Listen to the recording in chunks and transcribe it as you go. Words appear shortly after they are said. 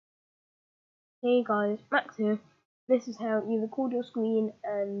Hey guys, Max here. This is how you record your screen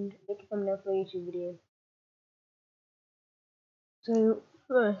and make a thumbnail for a YouTube video. So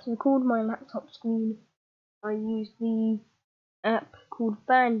first, to record my laptop screen, I use the app called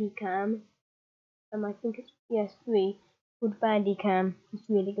bandicam, and I think it's PS3 called bandicam. It's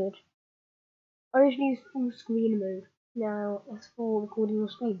really good. I usually use full screen mode. Now that's for recording your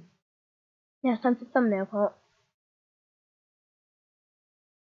screen. Now it's time for the thumbnail part.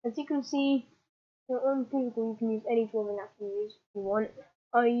 As you can see, so on Google you can use any drawing app you use if you want.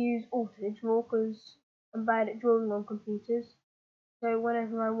 I use auto draw because I'm bad at drawing on computers. So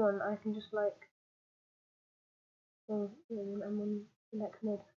whenever I want, I can just like, I'm on select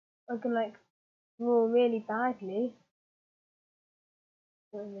mode. I can like draw really badly.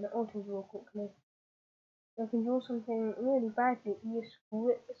 I'm gonna auto draw quickly. I can draw something really badly. You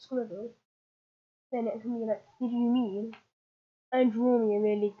scribble, then it can be like, did you mean? And draw me a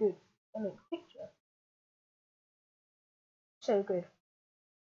really good picture. So good.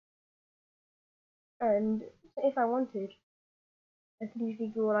 And if I wanted, I could usually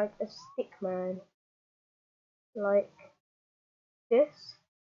draw like a stick man, like this,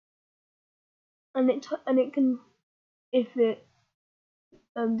 and it can, if it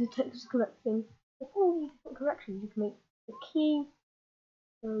detects correcting, with all these different corrections you can make the key.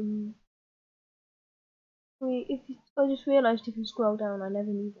 I just realised if you scroll down, I never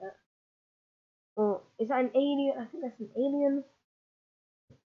knew that. Or is that an alien? I think that's an alien.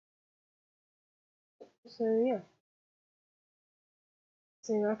 So yeah.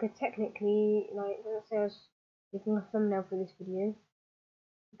 So I could technically, like, let's say I was making a thumbnail for this video,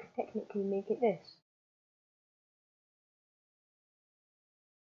 I could technically make it this.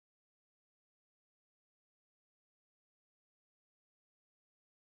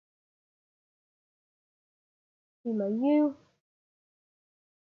 Be my U.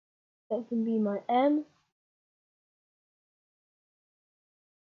 That can be my M.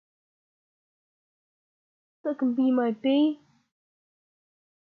 That can be my B.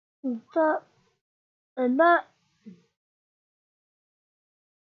 And that. And that.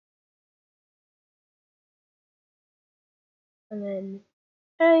 And then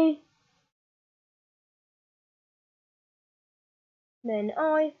A. Then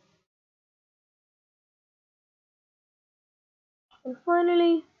I. And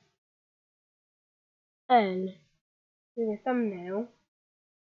finally N. With a thumbnail.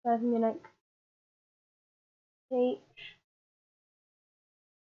 So I can be like H.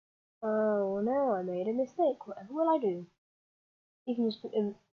 Oh no, I made a mistake. Whatever will I do? You can just put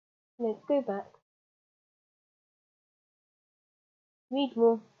in, like, go back.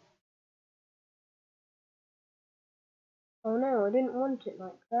 Redraw. Oh no, I didn't want it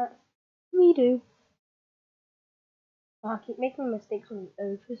like that. Redo. Oh, I keep making mistakes on the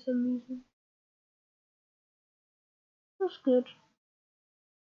O for some reason. That's good.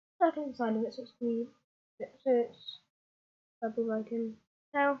 Second side of it's green. So it's double writing.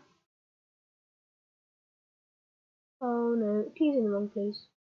 Now. Oh no, T's in the wrong place.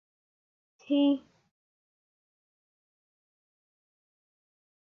 T.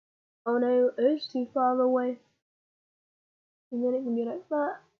 Oh no, O's too far away. And then it can be like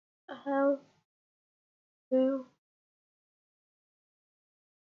that. How? Who?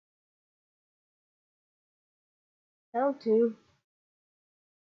 How to?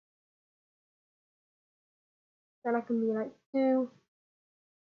 Then I can be like do.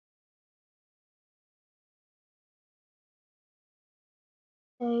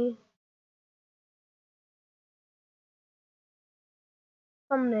 A.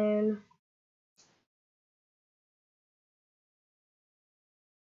 Thumbnail.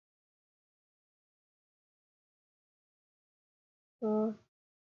 Or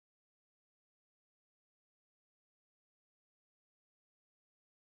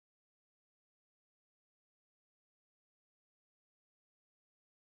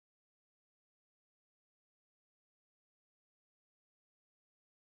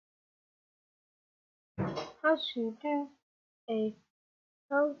how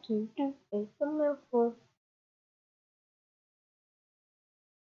to do a thumbnail for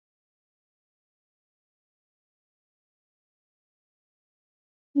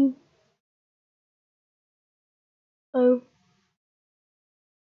U O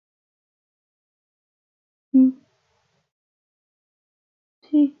U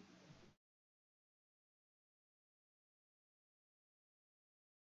T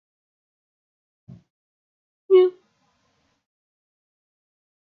U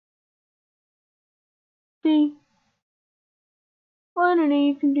D. Finally,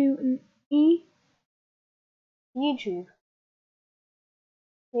 you can do an E. YouTube.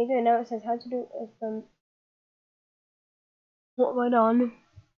 There you go. Now it says how to do it from. What have I done?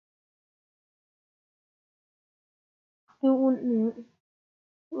 Don't want it.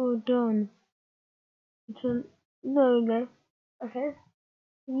 Well done. There we go. Okay.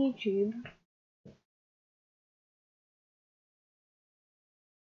 YouTube.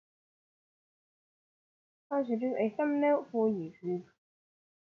 How to do a thumbnail for YouTube.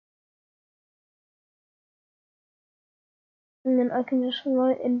 And then I can just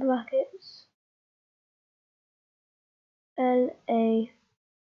write in brackets LAP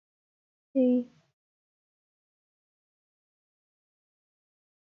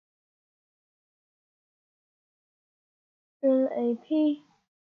LAP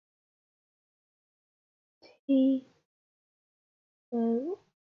T O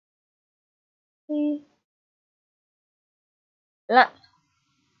P laptop.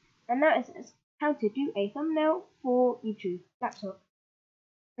 And now it says how to do a thumbnail for YouTube. Laptop.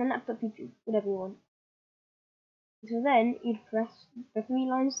 And laptop YouTube, whatever you want. So then you'd press the 3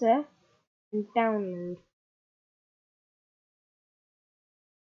 lines there and download.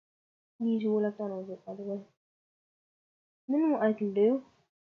 These are all I've done with it, by the way. And then what I can do,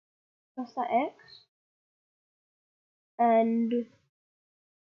 press that X and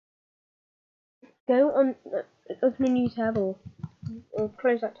go on, open a new tab or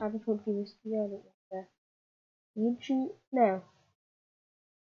close that tab if you want to do this video there. YouTube now.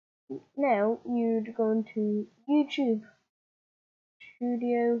 Now you'd go into YouTube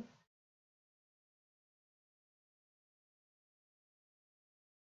Studio.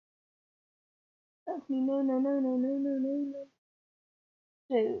 Actually, no.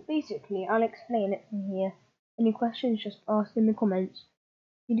 So basically, I'll explain it from here. Any questions, just ask in the comments.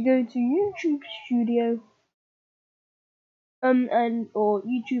 You'd go to YouTube Studio, and or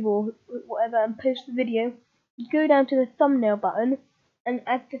YouTube or whatever, and post the video. You'd go down to the thumbnail button and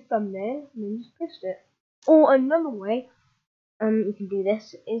add the thumbnail, and then just post it. Or another way, you can do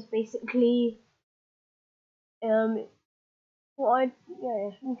this is basically, you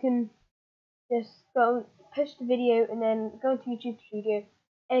can just go post the video and then go to YouTube Studio,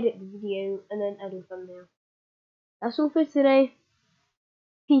 edit the video, and then add a thumbnail. That's all for today.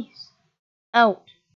 Peace out.